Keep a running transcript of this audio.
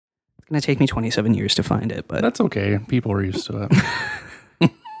going to take me 27 years to find it, but That's okay. People are used to it.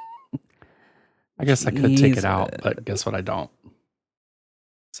 I guess I could take it out, but guess what? I don't.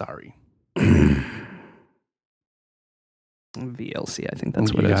 Sorry. VLC, I think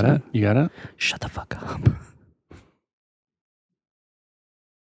that's what you it's got it. You got it? Shut the fuck up.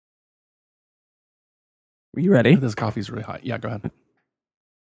 Are you ready? This coffee's really hot. Yeah, go ahead.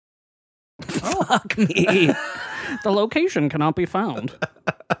 Fuck me. The location cannot be found.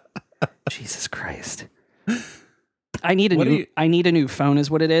 Jesus Christ. I need a new phone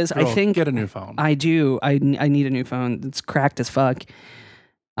is what it is. Girl, I think get a new phone. I do. I need a new phone. It's cracked as fuck.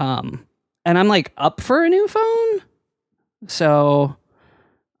 And I'm like up for a new phone. So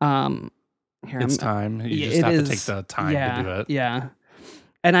it's time. You just have to take the time to do it. Yeah.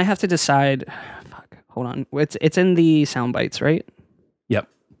 And I have to decide. Fuck. Hold on. It's in the sound bites, right? Yep.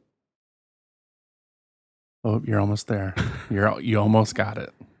 Oh, you're almost there. You almost got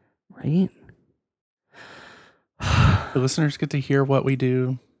it. Right. The listeners get to hear what we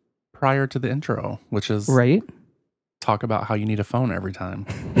do prior to the intro, which is right. Talk about how you need a phone every time.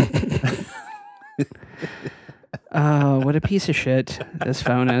 What a piece of shit this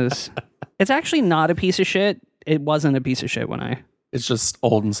phone is. It's actually not a piece of shit. It wasn't a piece of shit when I... It's just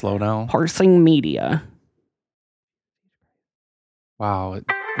old and slow now. Parsing media. Wow, it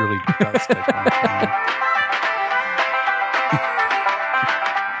really does take my time.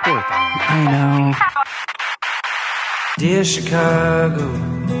 Poor thing. I know. Dear Chicago.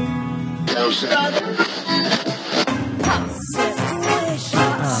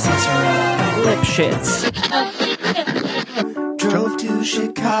 Lip shits. Drove to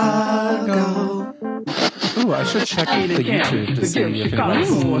Chicago. Ooh, I should check the YouTube to see if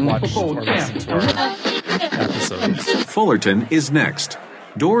anybody's watched or listened to our episodes. Fullerton is next.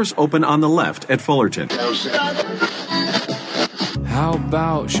 Doors open on the left at Fullerton. How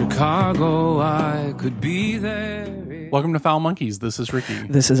about Chicago? I could be there. Welcome to Foul Monkeys. This is Ricky.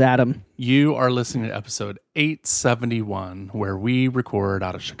 This is Adam. You are listening to episode 871, where we record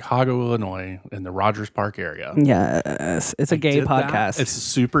out of Chicago, Illinois, in the Rogers Park area. Yes, it's a gay podcast. It's a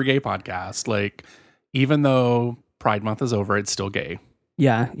super gay podcast. Like, even though Pride Month is over, it's still gay.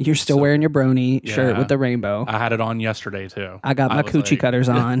 Yeah, you're still wearing your brony shirt with the rainbow. I had it on yesterday, too. I got my coochie cutters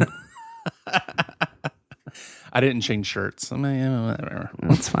on. I didn't change shirts. I mean, whatever.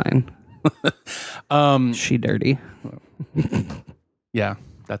 That's fine. She dirty. Yeah,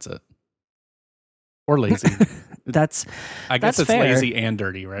 that's it. Or lazy. I guess it's fair. lazy and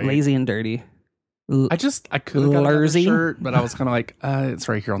dirty, right? Lazy and dirty. I could have got another shirt, but I was kind of like, it's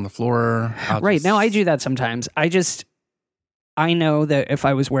right here on the floor. Now I do that sometimes. I know that if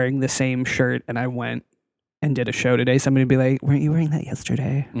I was wearing the same shirt and I went and did a show today, somebody would be like, weren't you wearing that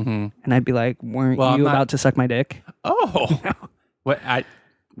yesterday? Mm-hmm. And I'd be like, weren't you about to suck my dick? Oh. What?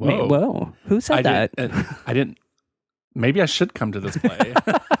 Whoa. Whoa. Who said that? I didn't. Maybe I should come to this play.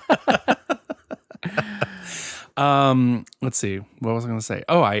 Let's see. What was I going to say?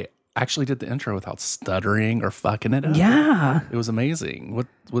 Oh, I actually did the intro without stuttering or fucking it up. Yeah. It was amazing.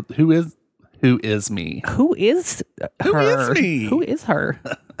 Who is me? Who is her? Who is me? Who is her?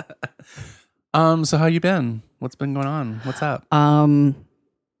 So how you been? What's been going on? What's up?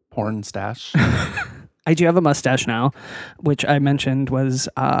 Porn stash. I do have a mustache now, which I mentioned was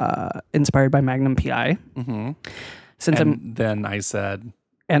inspired by Magnum PI. Mm-hmm. Then I said,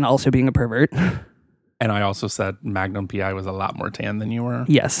 and also being a pervert. And I also said Magnum PI was a lot more tan than you were.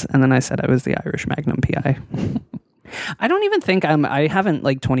 Yes, and then I said I was the Irish Magnum PI. I don't even think I haven't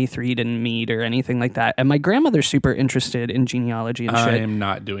like 23'd in meat or anything like that. And my grandmother's super interested in genealogy and shit. I am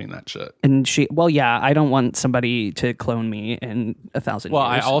not doing that shit. And I don't want somebody to clone me in 1,000 years. Well,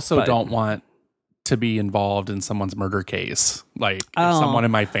 I also don't want to be involved in someone's murder case. Like, if someone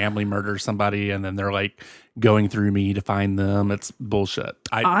in my family murders somebody and then they're like going through me to find them, it's bullshit.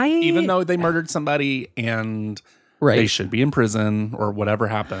 Even though they murdered somebody and they should be in prison or whatever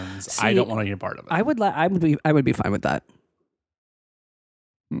happens, I don't want to be a part of it. I would be fine with that.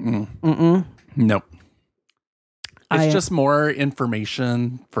 Nope. It's just more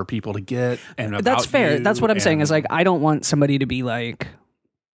information for people to get, and that's fair. That's what I'm saying. Is like, I don't want somebody to be like,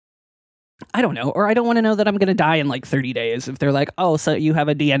 I don't know, or I don't want to know that I'm going to die in like 30 days. If they're like, oh, so you have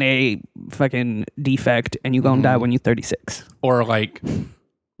a DNA fucking defect and you're going to die when you're 36. Or like,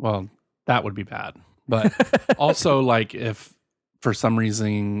 well, that would be bad. But also like if for some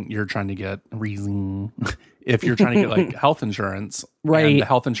reason you're trying to get if you're trying to get like health insurance, and the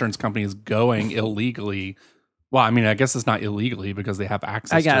health insurance company is going illegally. Well, I mean, I guess it's not illegally because they have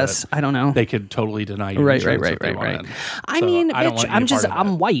access to it. I don't know. They could totally deny you Right. I mean, bitch,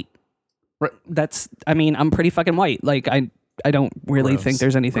 I'm white. Right. I'm pretty fucking white. Like I don't really Gross. think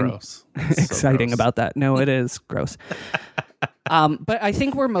there's anything Gross. It's so exciting gross. about that. No, it is gross. But I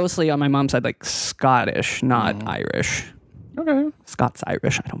think we're mostly on my mom's side like Scottish, not Irish. Okay. Scots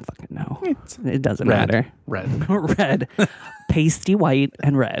Irish, I don't fucking know. It doesn't Red. matter. Red. Red. Pasty white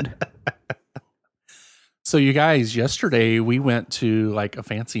and red. So you guys, yesterday we went to like a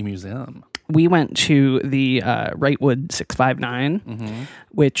fancy museum. We went to the Wrightwood 659,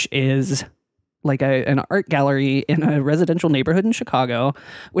 which is like an art gallery in a residential neighborhood in Chicago,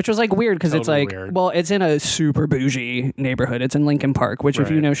 which was like weird because it's Totally like, weird. well, it's in a super bougie neighborhood. It's in Lincoln Park, which if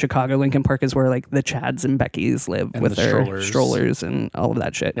you Right. know Chicago, Lincoln Park is where like the Chads and Beckys live And with the their strollers and all of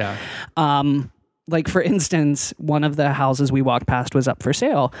that shit. Yeah. Like for instance, one of the houses we walked past was up for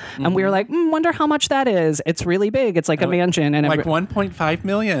sale, and we were like, wonder how much that is. It's really big. It's like a mansion, and Like 1.5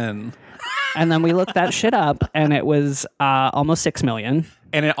 million. and then we looked that shit up, and it was almost $6 million.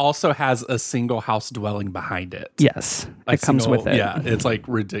 And it also has a single house dwelling behind it. Yes, Like it comes with it. Yeah, it's like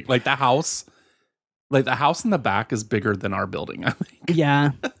ridiculous. Like the house in the back is bigger than our building, I think.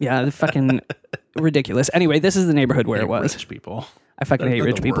 Yeah, fucking ridiculous. Anyway, this is the neighborhood where it was. Rich people. I fucking hate They're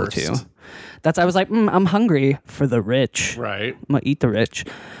rich the people worst. too. I was like, I'm hungry for the rich. Right. I'm gonna eat the rich.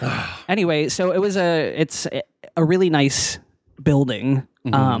 Anyway, so it's a really nice building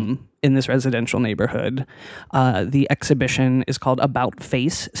in this residential neighborhood. The exhibition is called About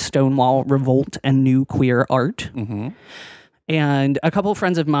Face, Stonewall, Revolt, and New Queer Art. And a couple of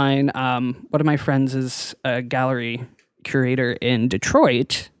friends of mine, one of my friends is a gallery curator in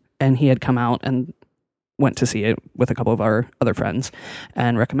Detroit, and he had come out and went to see it with a couple of our other friends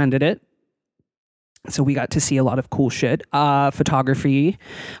and recommended it. So we got to see a lot of cool shit. Photography,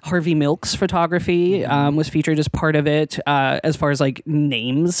 Harvey Milk's photography was featured as part of it. As far as like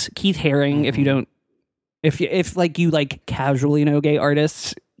names, Keith Haring. If you don't, if like you like casually know gay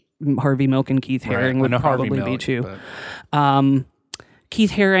artists, Harvey Milk and Keith Haring I would know Harvey probably be Milk, too. but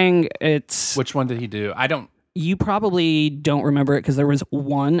Keith Haring, it's which one did he do? I don't. you probably don't remember it because there was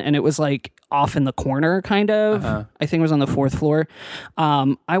one and it was like off in the corner kind of. I think it was on the 4th floor.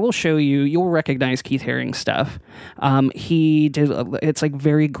 I will show you. You'll recognize Keith Haring's stuff. He did, it's like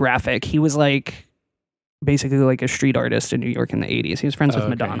very graphic. He was like basically like a street artist in New York in the 80s. He was friends with okay.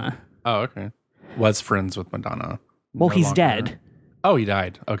 Madonna. Oh, okay. Was friends with Madonna. Well, No he's longer. dead. Oh, he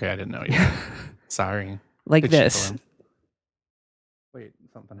died. Okay, I didn't know. Yeah. Sorry. Like Did she this. kill him? Wait,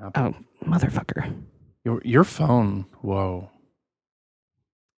 something happened. Oh, motherfucker. Your phone. Whoa.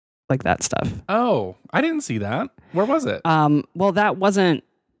 Like that stuff. Oh, I didn't see that. Where was it? Well, that wasn't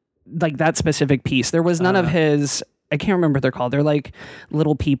like that specific piece. There was none of his. I can't remember what they're called. They're like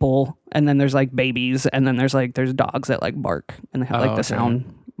little people, and then there's like babies, and then there's dogs that like bark, and they have like the okay.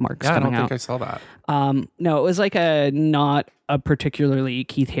 sound marks Yeah, I coming don't out. think I saw that. No, it was like not a particularly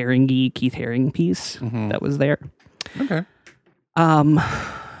Keith Haring piece that was there. Okay.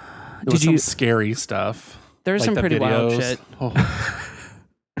 There There was some scary stuff. There's Like some the pretty wild videos. shit. Oh.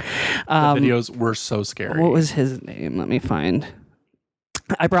 The videos were so scary. What was his name? Let me find.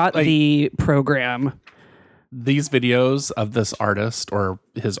 I brought the program. These videos of this artist or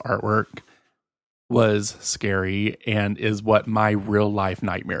his artwork was scary and is what my real life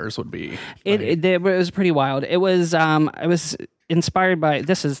nightmares would be. It was pretty wild. It was I was inspired by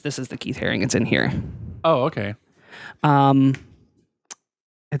this is the Keith Haring. It's in here. Oh, okay.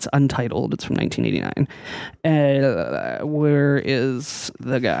 It's untitled. It's from 1989. Where is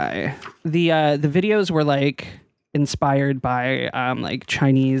the guy? The videos were like inspired by like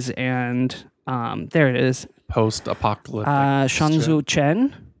Chinese and there it is. Post-apocalyptic. Shanzu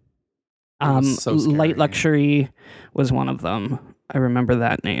Chen. was so scary. Light Luxury was one of them. I remember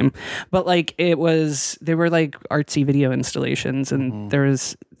that name. But like they were like artsy video installations, and there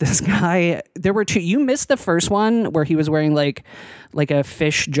was this guy. There were two. You missed the first one where he was wearing like a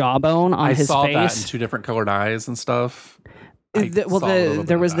fish jawbone on I his saw face. that in 2 different colored eyes and stuff. I There saw a little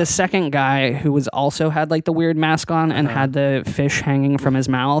bit was of the that. second guy who was also had like the weird mask on and had the fish hanging from his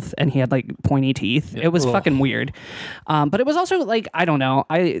mouth, and he had like pointy teeth. It was Ugh. fucking weird, but it was also like I don't know.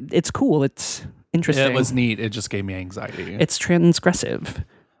 It's cool. It's interesting. It was neat. It just gave me anxiety. It's transgressive.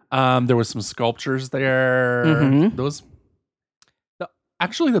 There was some sculptures there.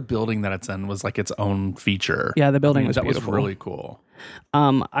 Actually, the building that it's in was like its own feature. Yeah, the building was that beautiful. was really cool.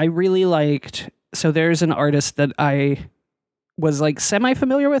 I really liked. So there's an artist that I was like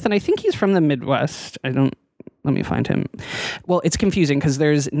semi-familiar with, and I think he's from the Midwest. Let me find him. Well, it's confusing because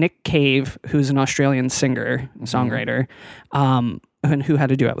there's Nick Cave, who's an Australian singer, songwriter, and who had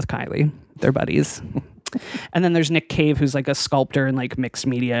a duet with Kylie. They're buddies. And then there's Nick Cave, who's like a sculptor and like mixed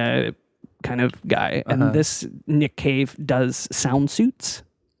media kind of guy. And this Nick Cave does sound suits.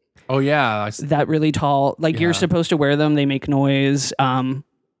 Oh yeah, that really tall. Like you're Yeah. supposed to wear them. They make noise.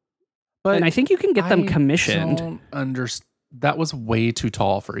 but And I think you can get them commissioned. That was way too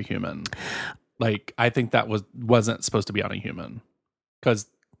tall for a human. Like I think that wasn't supposed to be on a human because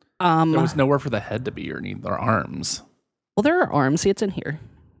there was nowhere for the head to be or need their arms. Well, there are arms. See, it's in here.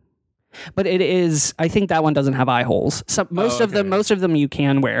 But it is. I think that one doesn't have eye holes. So most of them you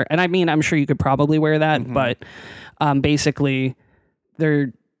can wear, and I mean, I'm sure you could probably wear that. Mm-hmm. But basically,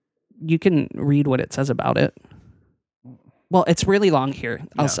 you can read what it says about it. Well, it's really long here.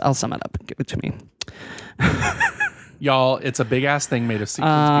 I'll sum it up and give it to me. Y'all, it's a big ass thing made of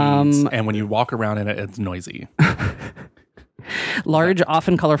sequins beads, and when you walk around in it, it's noisy. Large,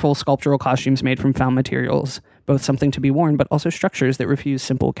 often colorful sculptural costumes made from found materials, both something to be worn, but also structures that refuse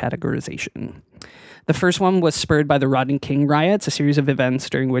simple categorization. The first one was spurred by the Rodney King riots, a series of events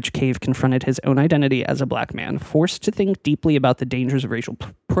during which Cave confronted his own identity as a black man, forced to think deeply about the dangers of racial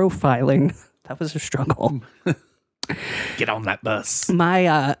profiling. That was a struggle. Get on that bus.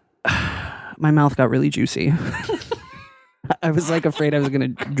 My mouth got really juicy. I was like afraid I was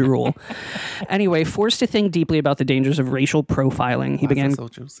going to drool. Anyway, forced to think deeply about the dangers of racial profiling, he began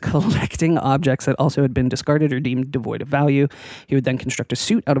collecting objects that also had been discarded or deemed devoid of value. He would then construct a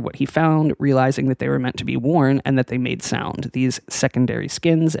suit out of what he found, realizing that they were meant to be worn and that they made sound. These secondary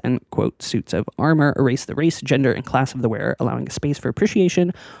skins and, quote, suits of armor erase the race, gender, and class of the wearer, allowing a space for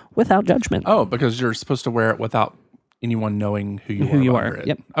appreciation without judgment. Oh, because you're supposed to wear it without anyone knowing who you are.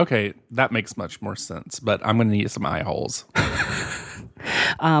 Yep. Okay, that makes much more sense, but I'm going to need some eye holes.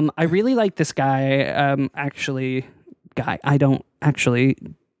 I really like this guy. I don't actually.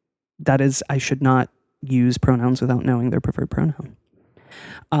 That is, I should not use pronouns without knowing their preferred pronoun.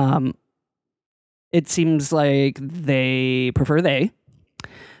 It seems like they prefer they.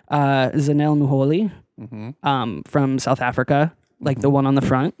 Zanel Muholi, from South Africa, like the one on the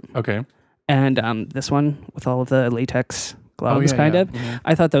front. Okay. And this one with all of the latex gloves, kind of. Mm-hmm.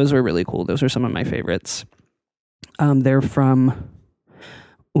 I thought those were really cool. Those are some of my favorites. They're from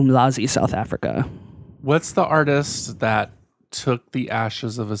Umlazi, South Africa. What's the artist that took the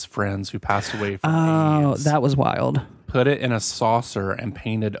ashes of his friends who passed away from AIDS? That was wild. Put it in a saucer and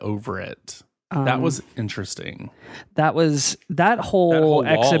painted over it. That was interesting. That whole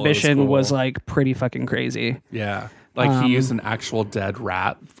exhibition was like pretty fucking crazy. Yeah. Like he used an actual dead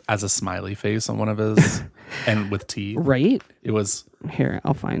rat as a smiley face on one of his, and with teeth. Right? It was here.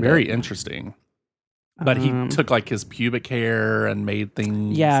 I'll find very interesting. But he took like his pubic hair and made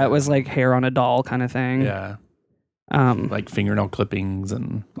things. Yeah, it was like hair on a doll kind of thing. Yeah. Like fingernail clippings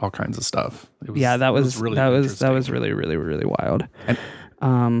and all kinds of stuff. That was really, really, really wild.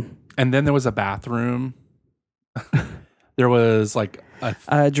 And then there was a bathroom. There was like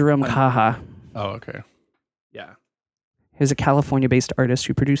Jerome Kaha. Oh, okay. Yeah. He was a California-based artist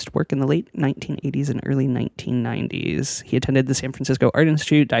who produced work in the late 1980s and early 1990s. He attended the San Francisco Art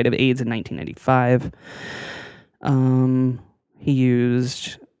Institute, died of AIDS in 1995. He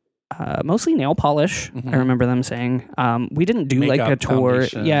used mostly nail polish. Mm-hmm. I remember them saying. We didn't do makeup, like a tour.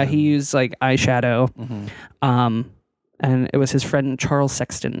 Foundation. Yeah, he used like eyeshadow. Mm-hmm. And it was his friend Charles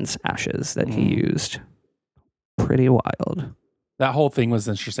Sexton's ashes that he used. Pretty wild. That whole thing was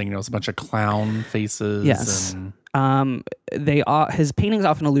interesting. It was a bunch of clown faces. Yes. His paintings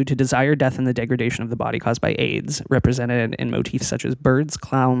often allude to desire, death, and the degradation of the body caused by AIDS, represented in motifs such as birds,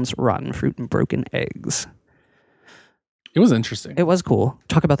 clowns, rotten fruit, and broken eggs. It was interesting. It was cool.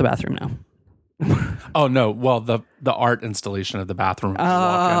 Talk about the bathroom now. Oh no! Well, the art installation of the bathroom,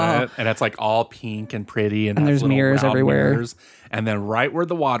 walk in it, and it's like all pink and pretty, and there's mirrors everywhere. Mirrors, and then right where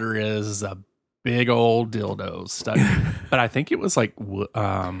the water is a big old dildo stuck. But I think it was like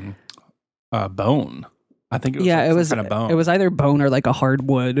bone. I think it was kind of bone. It was either bone or like a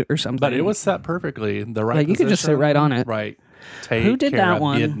hardwood or something. But it was set perfectly. The right. Like you could just sit right on it. Right. Who did that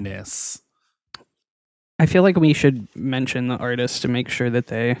one? Goodness. I feel like we should mention the artist to make sure that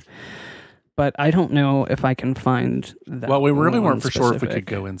they. But I don't know if I can find that. Well, we really weren't for sure if we could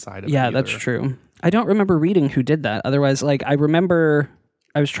go inside of it. Yeah, that's true. I don't remember reading who did that. Otherwise, like I remember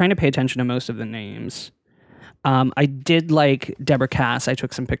I was trying to pay attention to most of the names. I did like Deborah Cass. I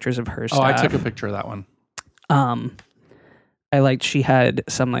took some pictures of her stuff. Oh, I took a picture of that one. I liked she had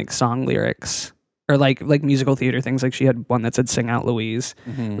some like song lyrics or like musical theater things. Like she had one that said "Sing Out Louise,"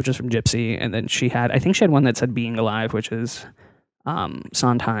 which is from Gypsy, and then I think she had one that said "Being Alive," which is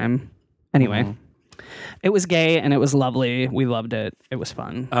Sondheim. Anyway, it was gay and it was lovely. We loved it. It was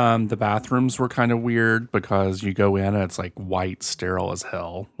fun. The bathrooms were kind of weird because you go in and it's like white, sterile as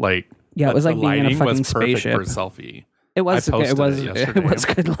hell. Like it was like being in a fucking spaceship. For a selfie. It was. It was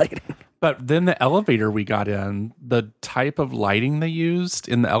good lighting. But then the elevator we got in, the type of lighting they used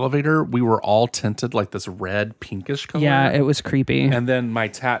in the elevator, we were all tinted like this red pinkish color. Yeah, it was creepy. And then my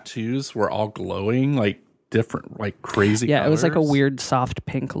tattoos were all glowing like different, like crazy Yeah, colors. it was like a weird soft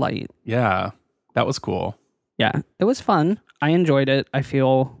pink light. Yeah, that was cool. Yeah, it was fun. I enjoyed it. I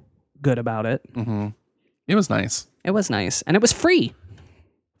feel good about it. Mm-hmm. It was nice. It was nice. And it was free.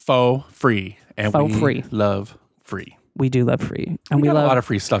 Faux free. And Faux we free. love free. We do love free. And we we got love a lot of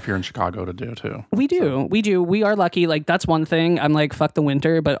free stuff here in Chicago to do too. We do. We do. We are lucky. Like, that's one thing. I'm like, fuck the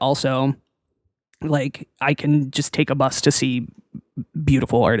winter, but also, like, I can just take a bus to see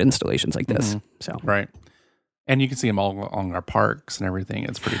beautiful art installations like this. So, Right. And you can see them all along our parks and everything.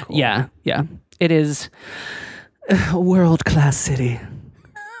 It's pretty cool. yeah. It is a world-class city.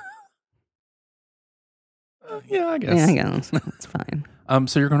 Yeah, I guess. Yeah, I guess. It's fine.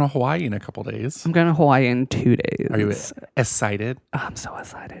 So you're going to Hawaii in a couple days. I'm going to Hawaii in 2 days. Are you excited? I'm so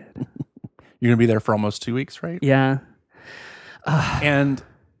excited. You're going to be there for almost 2 weeks, right? Yeah. And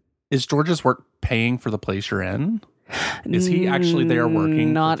is George's work paying for the place you're in? Is he actually there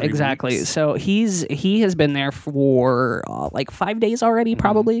working? Not for 3 exactly. weeks? So he has been there for like 5 days already,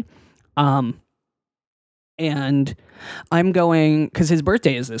 probably. And I'm going because his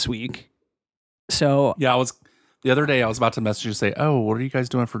birthday is this week. So Yeah, the other day I was about to message you say, "Oh, what are you guys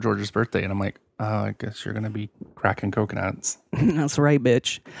doing for George's birthday?" And I'm like, "Oh, I guess you're gonna be cracking coconuts." that's right,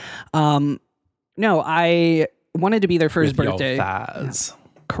 bitch. No, I wanted to be there for his With your birthday. thighs.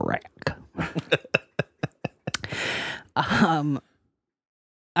 Correct.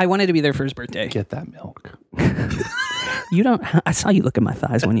 I wanted to be there for his birthday. Get that milk. You don't. I saw you look at my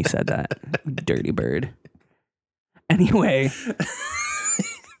thighs when you said that, you dirty bird. Anyway,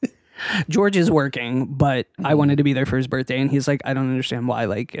 George is working, but I wanted to be there for his birthday, and he's like, I don't understand why.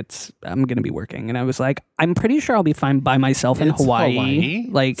 Like, I'm gonna be working, and I was like, I'm pretty sure I'll be fine by myself in It's Hawaii.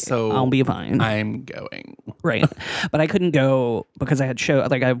 Like, so I'll be fine. I'm going. Right, but I couldn't go because I had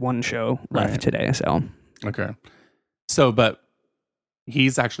I have one show left Right. today. So Okay. So, but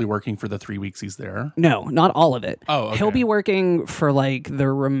he's actually working for the 3 weeks he's there. no, not all of it. Oh, okay. He'll be working for like the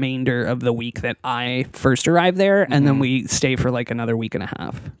remainder of the week that I first arrived there, and then we stay for like another week and a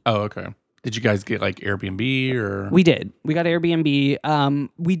half. Oh, okay. Did you guys get like Airbnb or? We did. We got Airbnb.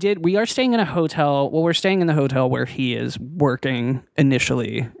 We are staying in a hotel. Well, we're staying in the hotel where he is working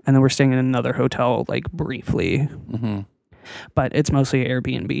initially, and then we're staying in another hotel like briefly. Mhm. But it's mostly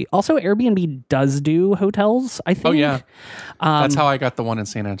Airbnb. Also, Airbnb does do hotels, I think. Oh yeah, that's how I got the one in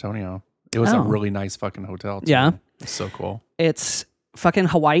San Antonio. It was a Oh. really nice fucking hotel. Too. Yeah. It's so cool. It's fucking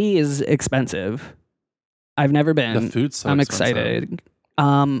Hawaii is expensive. I've never been. The food's so I'm expensive. excited.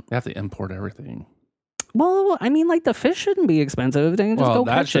 They have to import everything. Well, I mean, like the fish shouldn't be expensive. They can just Well, go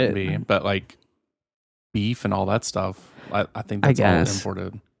that catch shouldn't it. be, but like beef and all that stuff, I think I that's all guess.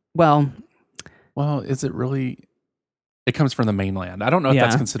 imported. Well, Well, is it really? It comes from the mainland. I don't know if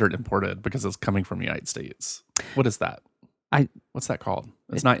that's Yeah. considered imported because it's coming from the United States. What is that? What's that called?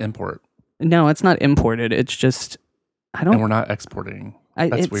 It's not import, no, it's not imported. It's just I don't. and we're not exporting.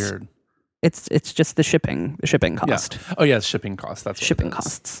 That's it's weird. It's just the shipping cost. Yeah. Oh yeah, it's shipping costs. That's what Shipping it is.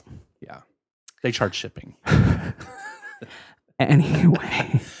 costs. Yeah, they charge shipping.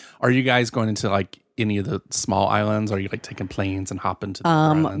 Anyway, Are you guys going into like any of the small islands? Are you like taking planes and hopping to the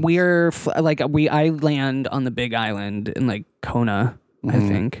other islands? we're I land on the big island in like Kona, I Mhm.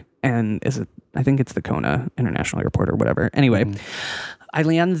 think, and I think it's the Kona International Airport or whatever. Anyway, I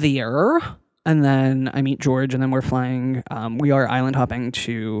land there, and then I mean George, and then we're flying. We are island hopping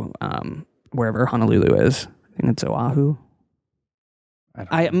to wherever Honolulu is. I think it's Oahu.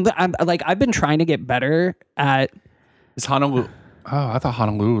 I don't know. I'm like I've been trying to get better at. Is Honolulu? Oh, I thought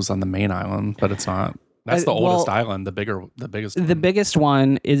Honolulu was on the main island, but it's not. That's the oldest well, island, the biggest. The one. biggest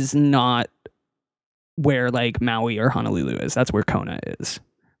one is not where like Maui or Honolulu is. That's where Kona is.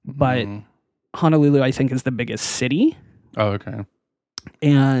 But Mhm. Honolulu, I think, is the biggest city. Oh, okay.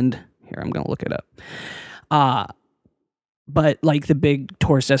 And here, I'm going to look it up. But like the big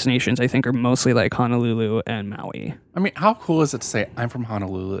tourist destinations, I think, are mostly like Honolulu and Maui. I mean, how cool is it to say I'm from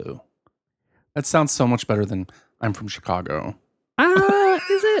Honolulu? That sounds so much better than I'm from Chicago.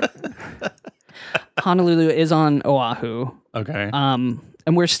 Is it? Honolulu is on Oahu. Okay. And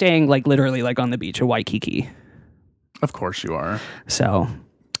we're staying like literally like on the beach of Waikiki. Of course you are. So,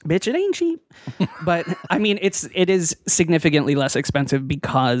 bitch, it ain't cheap. But I mean, it is significantly less expensive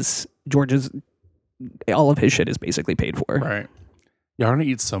because George's all of his shit is basically paid for. Right. You're going to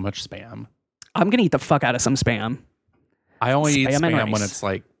eat so much Spam. I'm gonna eat the fuck out of some Spam. I only eat Spam and Spam when rice. it's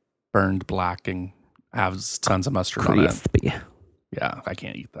like burned black and has tons of mustard on it. Crispy. Yeah, I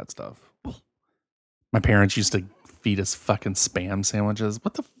can't eat that stuff. My parents used to feed us fucking Spam sandwiches.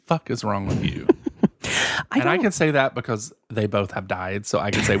 What the fuck is wrong with you? I can say that because they both have died, so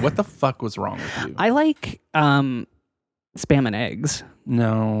I can say, what the fuck was wrong with you? I like Spam and eggs.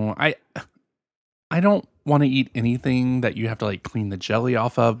 No, I don't want to eat anything that you have to like clean the jelly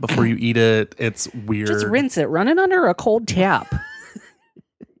off of before you eat it. It's weird. Just rinse it, run it under a cold tap.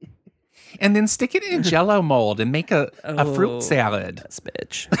 And then stick it in a Jell-O mold and make a fruit salad. This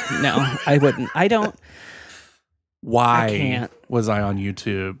bitch. No, I wouldn't. I don't. Why I can't. was I on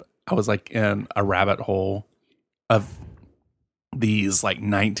YouTube? I was like in a rabbit hole of these like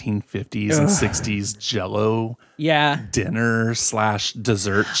 1950s and 60s Jell-O dinner /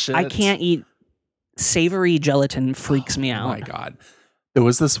 dessert shit. I can't eat savory gelatin. Freaks me out. Oh my God. There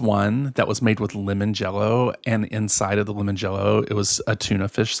was this one that was made with lemon Jell-O, and inside of the lemon Jell-O, it was a tuna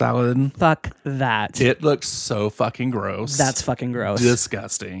fish salad. Fuck that. It looked so fucking gross. That's fucking gross.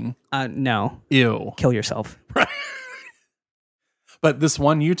 Disgusting. No. Ew. Kill yourself. But this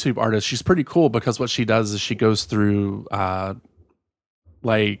one YouTube artist, she's pretty cool because what she does is she goes through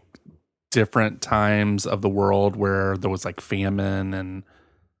like different times of the world where there was like famine and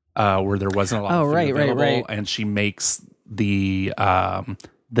where there wasn't a lot of food available, right. and she makes the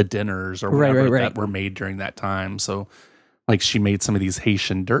dinners or whatever that were made during that time. So like she made some of these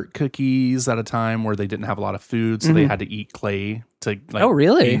Haitian dirt cookies at a time where they didn't have a lot of food, so they had to eat clay to like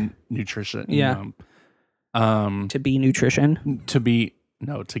gain nutrition. Yeah. To be nutrition. To get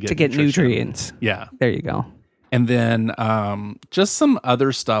nutrition. Nutrients. Yeah. There you go. And then just some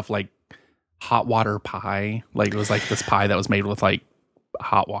other stuff like hot water pie. Like it was like this pie that was made with like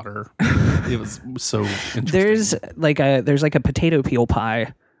hot water. It was so interesting. There's like a potato peel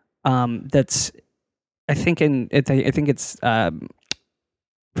pie that's I think it's from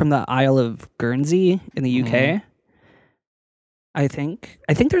the Isle of Guernsey in the UK. I think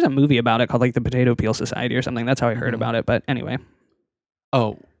there's a movie about it called like the Potato Peel Society or something. That's how I heard about it. But anyway.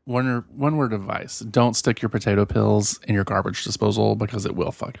 Oh, one word advice. Don't stick your potato peels in your garbage disposal because it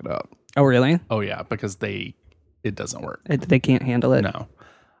will fuck it up. Oh, really? Oh, yeah, because it doesn't work. They can't handle it? No.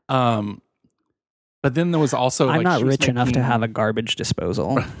 But then there was also... I'm not rich enough to have a garbage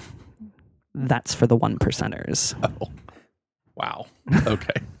disposal. That's for the 1%ers. Oh, wow.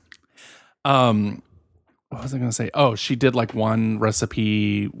 Okay. What was I going to say? Oh, she did like one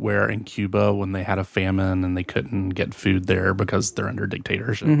recipe where in Cuba when they had a famine and they couldn't get food there because they're under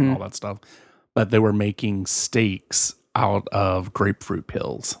dictatorship and all that stuff. But they were making steaks out of grapefruit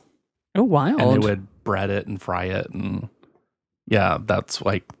peels. Oh, wild. And they would bread it and fry it. And yeah, that's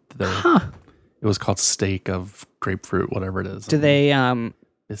like their... It was called steak of grapefruit, whatever it is. Do they...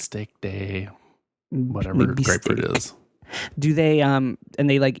 Steak day, whatever grapefruit is. Do they... and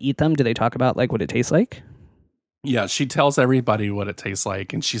they like eat them? Do they talk about like what it tastes like? Yeah, she tells everybody what it tastes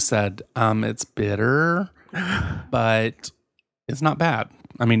like, and she said, it's bitter, but it's not bad.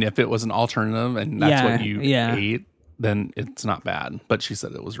 I mean, if it was an alternative and that's what you ate, then it's not bad. But she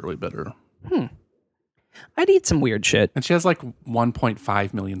said it was really bitter. I'd eat some weird shit. And she has like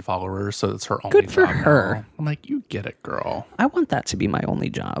 1.5 million followers, so it's her only job. Good for her. Now. I'm like, you get it, girl. I want that to be my only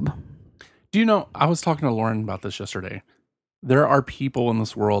job. Do you know, I was talking to Lauren about this yesterday. There are people in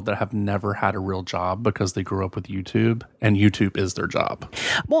this world that have never had a real job because they grew up with YouTube, and YouTube is their job.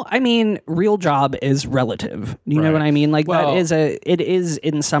 Well, I mean, real job is relative. You know what I mean? Like it is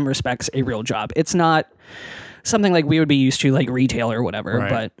in some respects a real job. It's not something like we would be used to, like retail or whatever.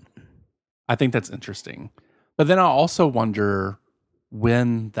 But I think that's interesting. But then I also wonder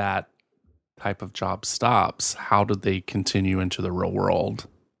when that type of job stops, how do they continue into the real world?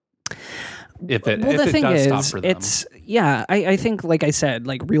 If it does stop for them. I think, like I said,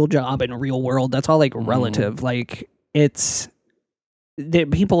 like real job and real world, that's all like relative. Like it's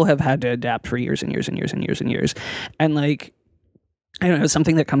people have had to adapt for years and years and years and years and years. And like, I don't know,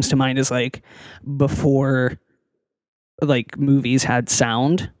 something that comes to mind is like before like movies had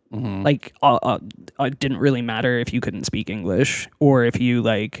sound, like it didn't really matter if you couldn't speak English or if you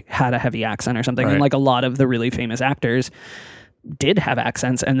like had a heavy accent or something. And like a lot of the really famous actors did have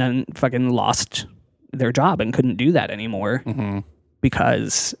accents and then fucking lost their job and couldn't do that anymore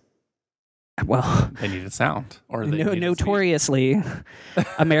because, well, they needed sound. Or they notoriously,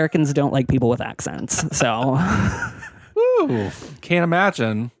 Americans don't like people with accents. So, Ooh, can't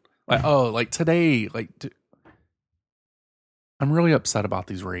imagine. Like, like today, like I'm really upset about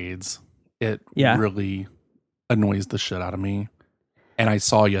these raids. It really annoys the shit out of me. And I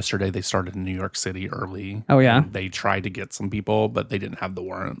saw yesterday they started in New York City early. Oh, yeah? They tried to get some people, but they didn't have the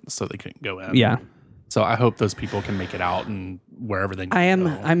warrant, so they couldn't go in. Yeah. So I hope those people can make it out and wherever they need to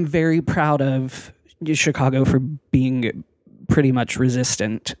go. I'm very proud of Chicago for being pretty much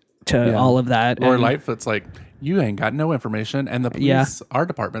resistant to all of that. Lori And Lightfoot's like, you ain't got no information, and the police, our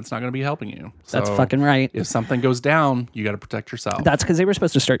department's not going to be helping you. So that's fucking right. if something goes down, you got to protect yourself. That's because they were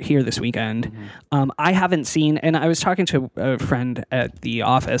supposed to start here this weekend. I haven't seen, and I was talking to a friend at the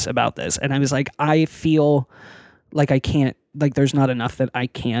office about this, and I was like, I feel like I can't, like there's not enough that I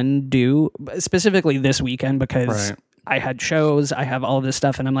can do, specifically this weekend, because I had shows, I have all this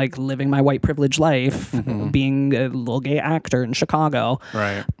stuff, and I'm like living my white privilege life, being a little gay actor in Chicago.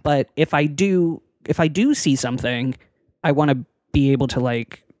 Right. But if I do see something, I want to be able to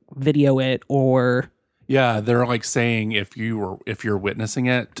like video it or they're like saying if you're witnessing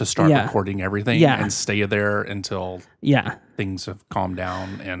it, to start recording everything and stay there until things have calmed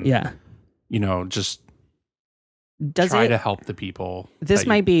down, and just try to help the people. This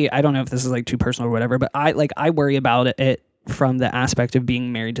might be, I don't know if this is like too personal or whatever, but I worry about it from the aspect of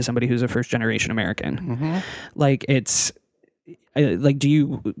being married to somebody who's a first generation American. Like it's like,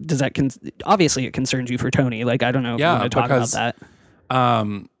 does that obviously it concerns you for Tony? Like, I don't know if you want to talk about that.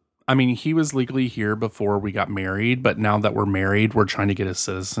 I mean, he was legally here before we got married, but now that we're married, we're trying to get his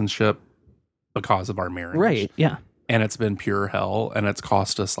citizenship because of our marriage. Right. Yeah. And it's been pure hell, and it's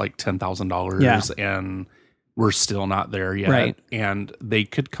cost us like $10,000 and we're still not there yet. Right. And they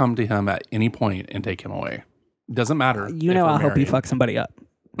could come to him at any point and take him away. Doesn't matter. I'll help you fuck somebody up.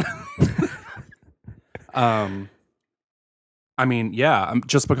 I mean,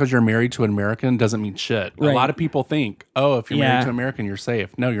 just because you're married to an American doesn't mean shit. Right. A lot of people think, oh, if you're married to an American, you're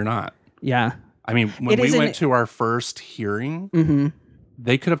safe. No, you're not. Yeah. I mean, when we went to our first hearing,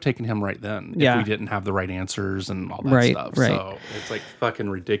 they could have taken him right then if we didn't have the right answers and all that stuff. Right. So it's like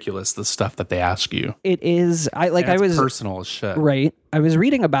fucking ridiculous, the stuff that they ask you. It is. I was personal as shit. Right. I was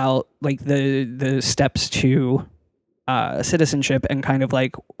reading about like the steps to citizenship and kind of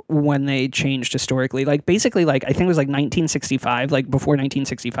like when they changed historically. Like basically, like I think it was like 1965. Like before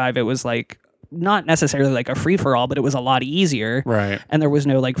 1965, it was like not necessarily like a free for all, but it was a lot easier. Right. And there was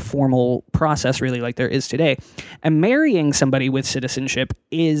no like formal process really like there is today. And marrying somebody with citizenship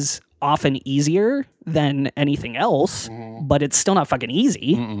is often easier than anything else, but it's still not fucking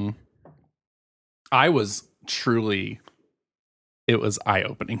easy. I was truly, it was eye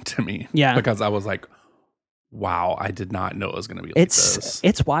opening to me. Yeah. Because I was like, wow, I did not know it was going to be like this.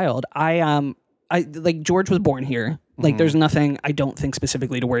 It's wild. I like George was born here. Like there's nothing I don't think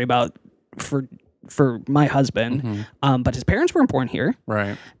specifically to worry about for my husband. But his parents weren't born here.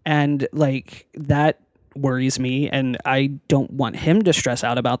 Right. And like that worries me, and I don't want him to stress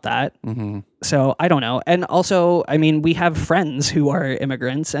out about that. So I don't know. And also, I mean, we have friends who are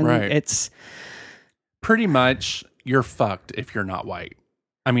immigrants, and it's pretty much you're fucked if you're not white.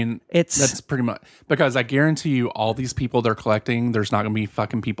 I mean, that's pretty much, because I guarantee you all these people they're collecting, there's not going to be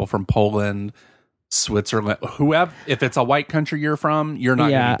fucking people from Poland, Switzerland, whoever. If it's a white country you're from, you're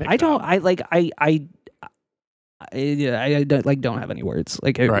not going to be picked up. I don't like don't have any words.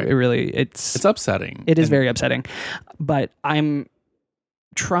 Like it really, it's upsetting. It is very upsetting, but I'm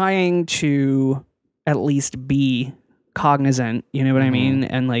trying to at least be cognizant, you know what I mean?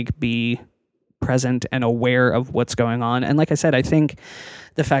 And like be present and aware of what's going on. And like I said, I think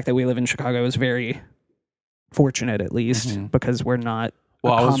the fact that we live in Chicago is very fortunate, at least, because we're not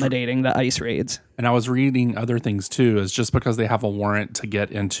accommodating the ICE raids. And I was reading other things too, is just because they have a warrant to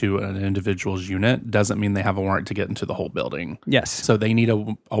get into an individual's unit doesn't mean they have a warrant to get into the whole building. Yes. So they need a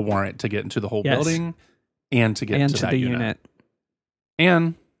warrant to get into the whole building and to get into that unit.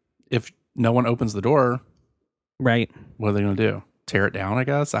 And if no one opens the door, right, what are they going to do? Tear it down, I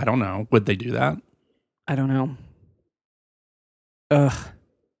guess? I don't know. Would they do that? I don't know. Ugh.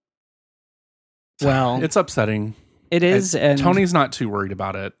 Well, it's upsetting. It is. And Tony's not too worried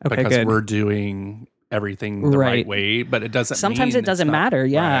about it because we're doing everything the right way, but it doesn't sometimes it doesn't matter.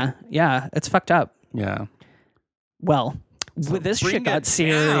 Yeah. Right. Yeah. It's fucked up. Yeah. Well, this shit got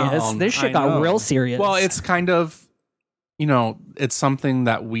serious. This shit got real serious. Well, it's kind of, it's something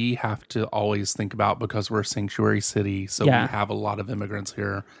that we have to always think about because we're a sanctuary city. So we have a lot of immigrants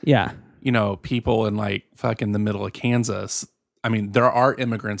here. Yeah. People in like fucking the middle of Kansas. I mean, there are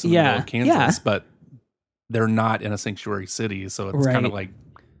immigrants in the middle of Kansas, but they're not in a sanctuary city. So it's kind of like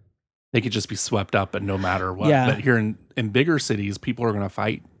they could just be swept up and no matter what. Yeah. But here in bigger cities, people are going to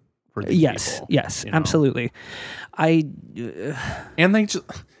fight for these people. Yes, absolutely. And they just...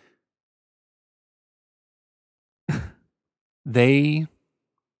 They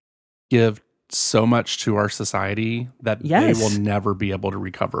give so much to our society that they will never be able to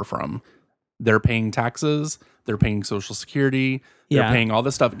recover from. They're paying taxes. They're paying Social Security. They're paying all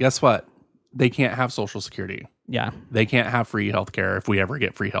this stuff. Guess what? they can't have Social Security. Yeah. They can't have free healthcare if we ever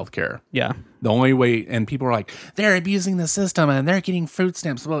get free healthcare. Yeah. The only way, and people are like, they're abusing the system and they're getting food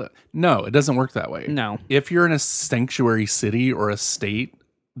stamps. No, it doesn't work that way. No. If you're in a sanctuary city or a state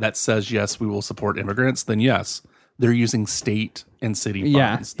that says, yes, we will support immigrants, then yes, they're using state and city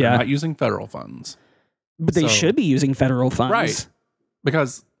funds. They're not using federal funds. But they should be using federal funds. Right.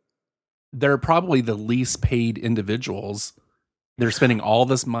 Because they're probably the least paid individuals. They're spending all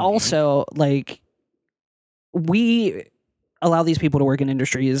this money. Also, like, we allow these people to work in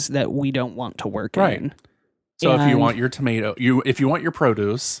industries that we don't want to work in. So if you want your tomato, if you want your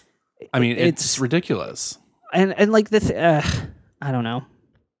produce, I mean, it's ridiculous. And like I don't know.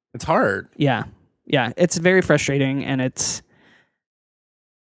 It's hard. Yeah. Yeah. It's very frustrating, and it's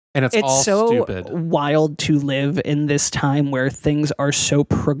all so stupid. Wild to live in this time where things are so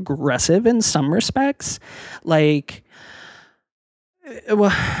progressive in some respects. Like, well,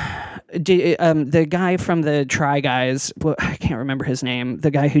 the guy from the Try Guys, well, I can't remember his name.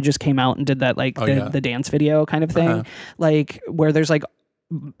 The guy who just came out and did that, like the dance video kind of thing, like where there's like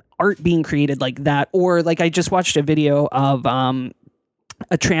art being created like that, or like I just watched a video of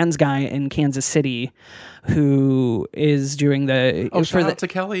a trans guy in Kansas City who is doing the shout out to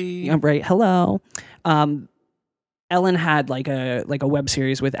Kelly. Right. Hello. Ellen had like a web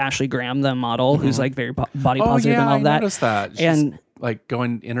series with Ashley Graham, the model, who's like very body positive and all I that. Noticed that. She's and like go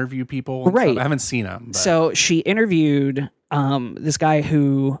and interview people. Right. I haven't seen them. But. So she interviewed this guy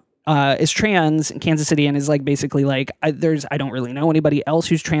who is trans in Kansas City and is like basically like I don't really know anybody else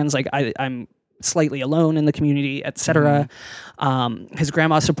who's trans. Like I'm slightly alone in the community, etc. His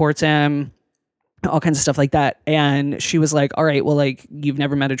grandma supports him, all kinds of stuff like that. And she was like, all right, well, like, you've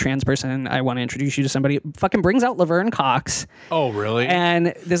never met a trans person. I want to introduce you to somebody. Fucking brings out Laverne Cox. Oh, really?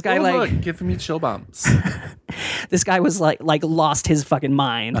 And this guy, look, give me chill bumps. This guy was like lost his fucking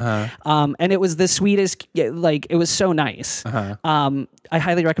mind. And it was the sweetest, like, it was so nice. I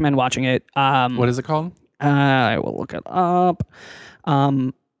highly recommend watching it. What is it called? I will look it up.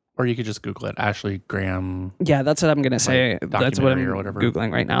 Or you could just Google it. Ashley Graham. Yeah, that's what I'm going to say. That's what I'm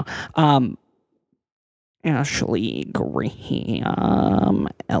Googling right now. Ashley Graham,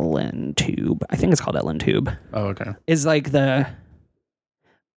 Ellen Tube. I think it's called Ellen Tube. Oh, okay. Is like the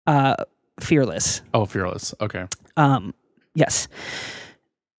Fearless. Oh, Fearless. Okay. Yes.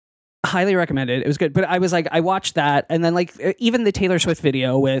 Highly recommended. It was good. But I was like, I watched that, and then like even the Taylor Swift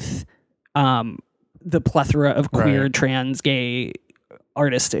video with the plethora of queer, trans, gay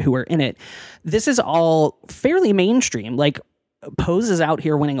artists who were in it. This is all fairly mainstream. Like Pose is out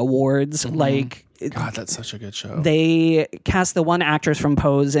here winning awards. Like, God, that's such a good show. They cast the one actress from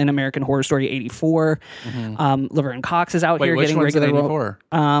Pose in American Horror Story 84. Laverne Cox is out here getting regular. Which one's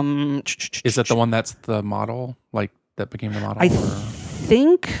 84? Is it the one that's the model, like that became the model? I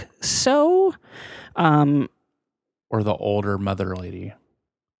think so. Or the older mother lady,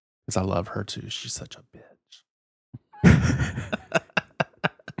 because I love her too. She's such a bitch.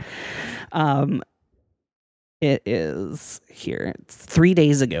 It is here. It's 3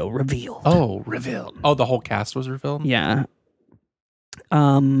 days ago revealed. Oh, revealed. Oh, the whole cast was revealed? Yeah.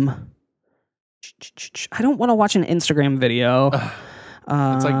 I don't want to watch an Instagram video.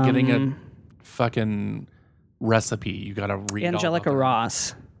 It's like getting a fucking recipe. You got to read Angelica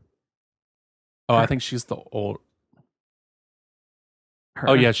Ross. Oh, I think she's the old. Her?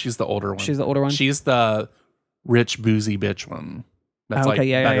 Oh, yeah, she's the older one. She's the older one? She's the rich, boozy bitch one. That's better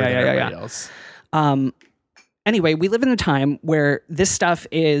than everybody else. Anyway, we live in a time where this stuff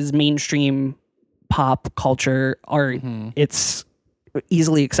is mainstream pop culture art. It's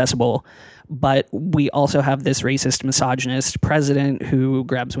easily accessible, but we also have this racist, misogynist president who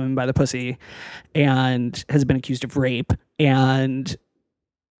grabs women by the pussy and has been accused of rape and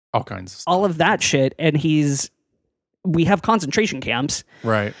all kinds of stuff. All of that shit. And we have concentration camps.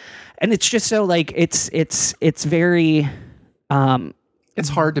 Right. And it's just so like, it's very, it's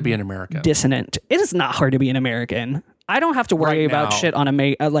hard to be an American. Dissonant. It is not hard to be an American. I don't have to worry about shit on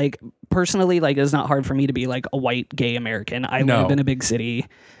like personally. Like it's not hard for me to be like a white gay American. I live in a big city.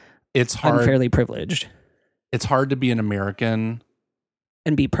 It's hard. I'm fairly privileged. It's hard to be an American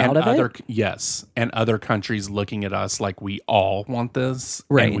and be proud of it. Yes, and other countries looking at us like we all want this,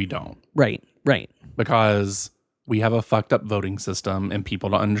 and we don't. Right. Because we have a fucked up voting system, and people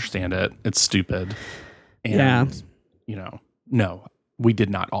don't understand it. It's stupid. And, no. We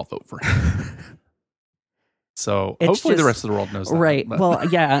did not all vote for him. So hopefully the rest of the world knows that. Right. But. Well,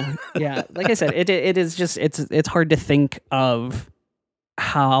 yeah. Like I said, it is just, it's hard to think of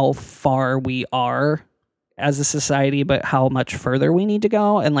how far we are as a society, but how much further we need to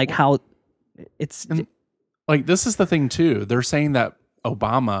go. And like how it's... And, like, this is the thing too. They're saying that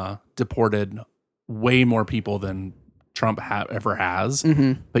Obama deported way more people than Trump ever has,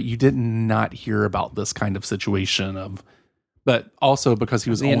 but you did not hear about this kind of situation but also because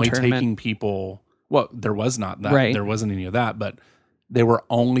he was only taking people. Well, there was not that. Right. There wasn't any of that, but they were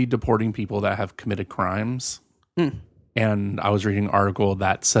only deporting people that have committed crimes. And I was reading an article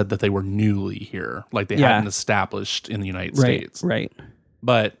that said that they were newly here, like they hadn't established in the United States. Right.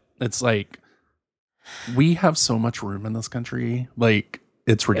 But it's like, we have so much room in this country. Like,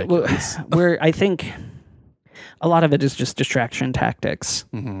 it's ridiculous. I think a lot of it is just distraction tactics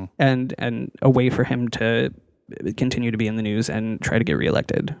and a way for him to continue to be in the news and try to get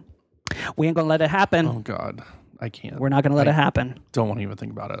reelected. We ain't gonna let it happen. Oh God, I can't. We're not gonna let it happen. Don't want to even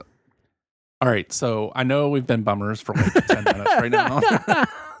think about it. All right, so I know we've been bummers for like 10 minutes right now,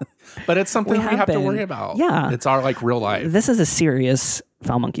 but it's something we have to worry about. Yeah, it's our like real life. This is a serious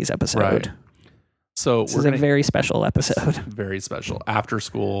Foul Monkeys episode. Right. So this is a very special episode. Very special. After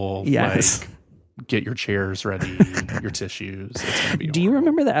school, yes. Like, get your chairs ready, your tissues. It's gonna be Do you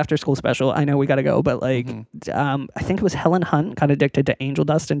remember the after school special? I know we got to go, but like, I think it was Helen Hunt got addicted to angel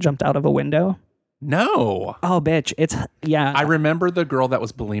dust and jumped out of a window. No. Oh, bitch. I remember the girl that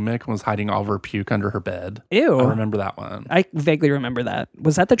was bulimic and was hiding all of her puke under her bed. Ew. I remember that one. I vaguely remember that.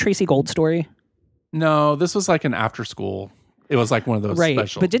 Was that the Tracy Gold story? No, this was like an after school. It was like one of those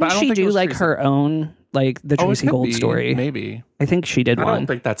specials. But didn't she do like Tracy. Her own, like the Tracy Gold story? Maybe. I think she did one. I don't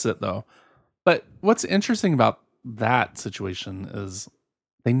think that's it though. But what's interesting about that situation is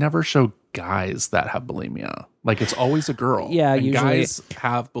they never show guys that have bulimia. Like, it's always a girl. Yeah, and usually. Guys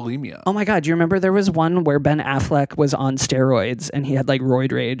have bulimia. Oh my God, do you remember there was one where Ben Affleck was on steroids and he had like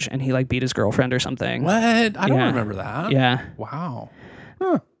roid rage and he like beat his girlfriend or something? What? I don't remember that. Yeah. Wow.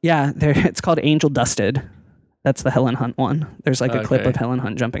 Huh. Yeah, it's called Angel Dusted. That's the Helen Hunt one. There's like a clip of Helen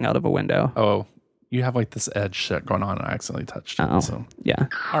Hunt jumping out of a window. Oh, you have like this edge shit going on and I accidentally touched it. Oh, so. Yeah.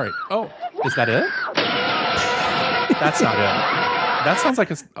 All right. Oh, is that it? That's not it. That sounds like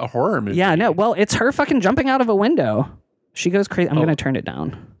a horror movie. Yeah, no. Well, it's her fucking jumping out of a window. She goes crazy. I'm going to turn it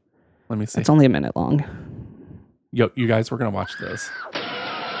down. Let me see. It's only a minute long. Yo, you guys, we're going to watch this.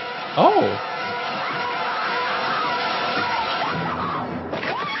 Oh.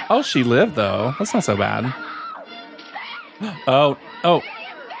 Oh, she lived, though. That's not so bad. Oh.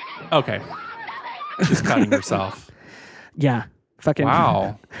 Okay. She's cutting herself. Yeah. Fucking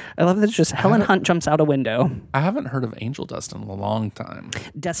wow. I love that it's just Helen Hunt jumps out a window. I haven't heard of Angel Dust in a long time.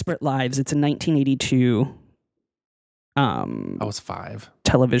 Desperate Lives. It's a 1982 I was 5.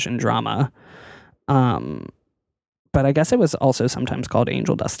 Television drama. But I guess it was also sometimes called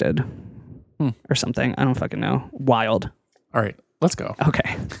Angel Dusted or something. I don't fucking know. Wild. All right, let's go.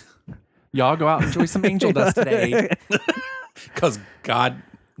 Okay. Y'all go out and enjoy some Angel Dust today. Because God,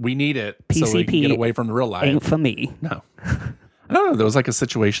 we need it PCP so we can get away from the real life. Ain't for me. No. I don't know. There was like a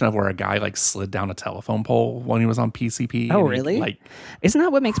situation of where a guy like slid down a telephone pole when he was on PCP. Oh, really? Isn't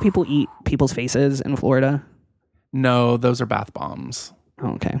that what makes people eat people's faces in Florida? No, those are bath bombs.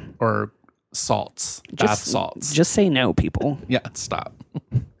 Oh, okay. Or salts. Bath salts. Just say no, people. Yeah, stop.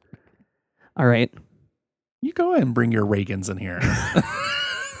 All right. You go ahead and bring your Reagans in here.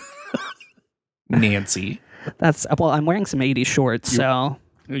 Nancy. I'm wearing some 80s shorts, so.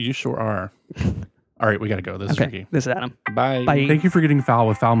 You sure are. All right, we got to go. This is Ricky. This is Adam. Bye. Bye. Thank you for getting foul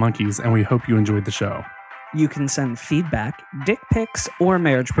with Foul Monkeys, and we hope you enjoyed the show. You can send feedback, dick pics, or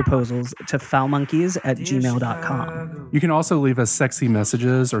marriage proposals to foulmonkeys@gmail.com. You can also leave us sexy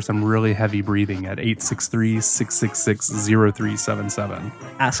messages or some really heavy breathing at 863-666-0377.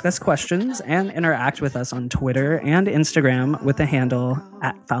 Ask us questions and interact with us on Twitter and Instagram with the handle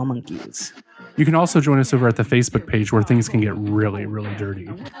 @foulmonkeys. You can also join us over at the Facebook page where things can get really, really dirty.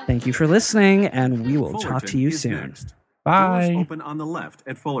 Thank you for listening, and we will talk to you soon. Next. Bye. Doors open on the left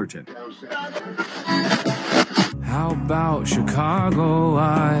at Fullerton. How about Chicago?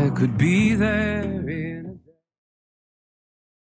 I could be there in